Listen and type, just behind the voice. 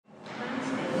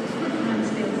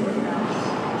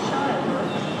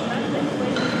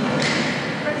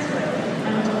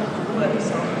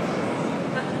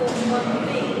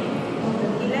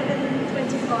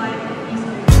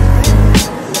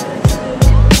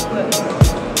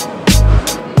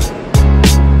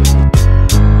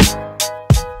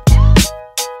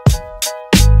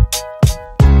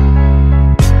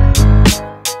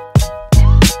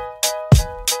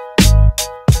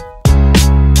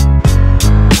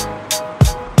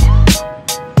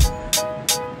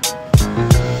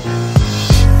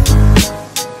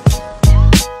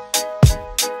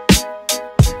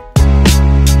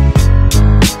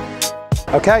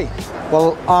Okay,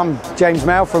 well, I'm James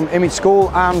Mail from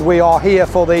iMAGESKOOL, and we are here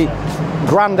for the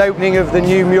grand opening of the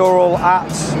new mural at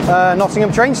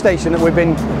Nottingham Train Station that we've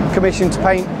been commissioned to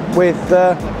paint with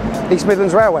East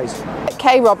Midlands Railways.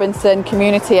 Kay Robinson,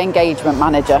 Community Engagement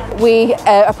Manager. We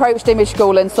approached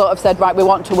iMAGESKOOL and sort of said, right, we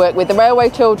want to work with the railway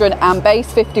children and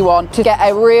Base 51 to get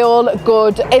a real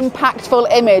good,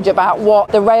 impactful image about what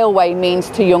the railway means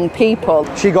to young people.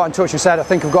 She got in touch and said, I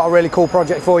think I've got a really cool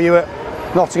project for you at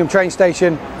Nottingham Train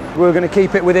Station. We were going to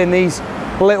keep it within these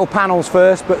little panels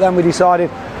first, but then we decided,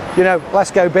 you know,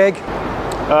 let's go big.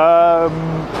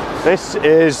 This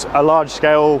is a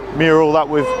large-scale mural that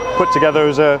we've put together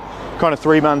as a kind of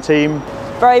three-man team.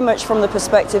 Very much from the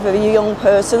perspective of a young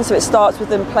person, so it starts with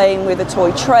them playing with a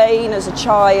toy train as a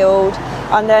child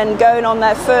and then going on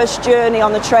their first journey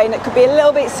on the train that could be a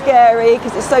little bit scary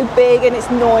because it's so big and it's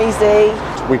noisy.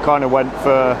 We kind of went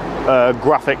for a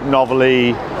graphic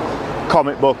novel-y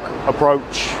comic book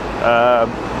approach.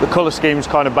 The colour scheme's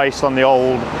kind of based on the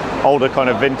older kind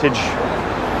of vintage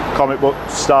comic book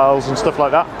styles and stuff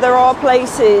like that. There are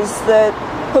places that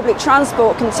public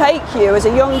transport can take you as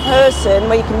a young person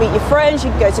where you can meet your friends,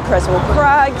 you can go to Creswell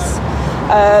Crags,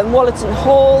 Wallerton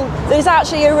Hall. There's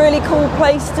actually a really cool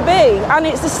place to be, and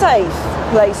it's a safe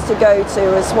place to go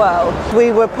to as well.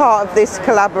 We were part of this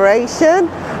collaboration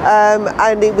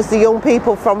and it was the young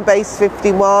people from Base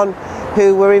 51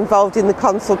 who were involved in the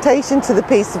consultation to the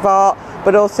piece of art,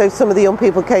 but also some of the young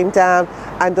people came down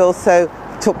and also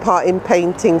took part in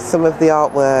painting some of the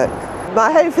artwork.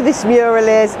 My hope for this mural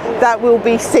is that will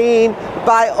be seen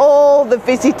by all the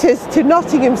visitors to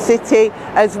Nottingham City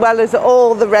as well as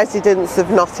all the residents of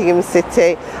Nottingham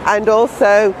City, and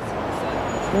also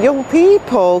young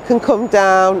people can come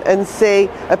down and see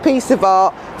a piece of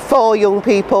art for young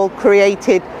people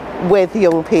created with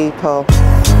young people.